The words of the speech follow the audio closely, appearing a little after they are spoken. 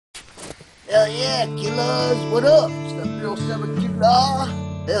Hell yeah, killers, what up? It's the 307 Killer.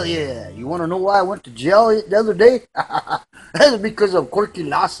 Hell yeah, you want to know why I went to jail the other day? That's because of Corky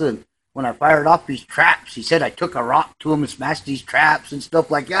Lawson. When I fired off his traps, he said I took a rock to him and smashed these traps and stuff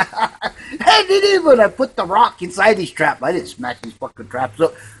like that. I didn't even. I put the rock inside his trap. I didn't smash these fucking traps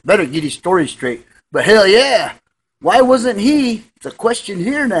up. Better get his story straight. But hell yeah, why wasn't he? The question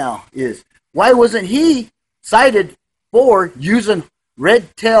here now is, why wasn't he cited for using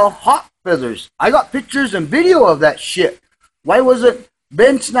red tail hawk feathers? I got pictures and video of that shit. Why wasn't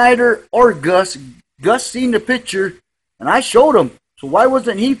Ben Snyder or Gus? Gus seen the picture and I showed him. So why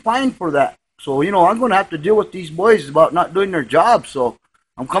wasn't he fined for that? So, I'm going to have to deal with these boys about not doing their job. So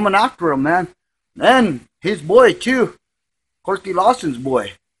I'm coming after him, man. And his boy, too. Corky Lawson's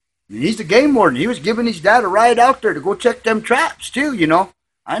boy. He's the game warden. He was giving his dad a ride out there to go check them traps, too,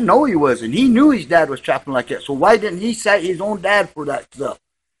 I know he was, and he knew his dad was trapping like that. So why didn't he cite his own dad for that stuff?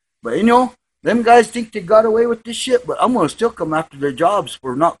 But, them guys think they got away with this shit, but I'm going to still come after their jobs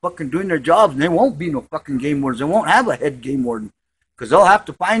for not fucking doing their jobs, and they won't be no fucking game wardens. They won't have a head game warden. Because they'll have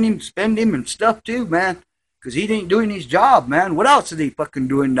to find him, spend him, and stuff too, man. Because he ain't doing his job, man. What else are they fucking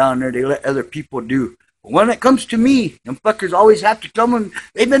doing down there they let other people do? But when it comes to me, them fuckers always have to come and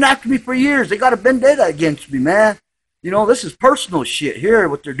they've been after me for years. They got a vendetta against me, man. This is personal shit here,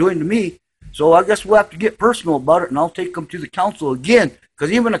 what they're doing to me. So I guess we'll have to get personal about it, and I'll take them to the council again.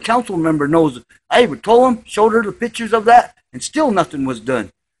 Because even a council member knows it. I even told him, showed her the pictures of that, and still nothing was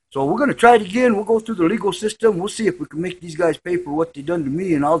done. So we're going to try it again. We'll go through the legal system. We'll see if we can make these guys pay for what they done to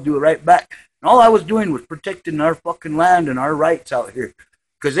me, and I'll do it right back. And all I was doing was protecting our fucking land and our rights out here.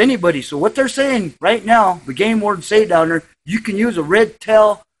 Because anybody, so what they're saying right now, the game wardens say down there, you can use a red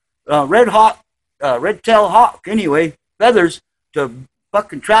tail hawk anyway, feathers to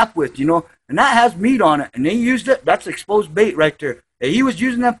fucking trap with, and that has meat on it. And they used it. That's exposed bait right there. And he was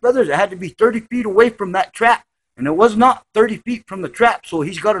using them feathers. It had to be 30 feet away from that trap. And it was not 30 feet from the trap, so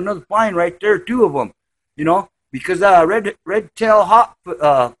he's got another fine right there, two of them, because red tail hawk,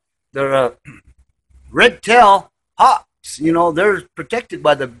 the red tail hawks, they're protected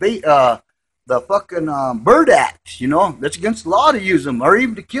by the fucking Bird Act, that's against the law to use them or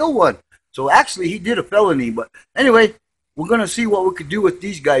even to kill one. So actually, he did a felony. But anyway, we're gonna see what we could do with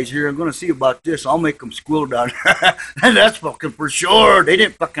these guys here. I'm gonna see about this. I'll make them squeal down there, and that's fucking for sure. They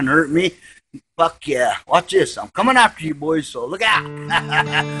didn't fucking hurt me. Fuck yeah. Watch this. I'm coming after you boys, so look out.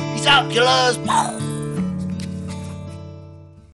 Peace out, killers.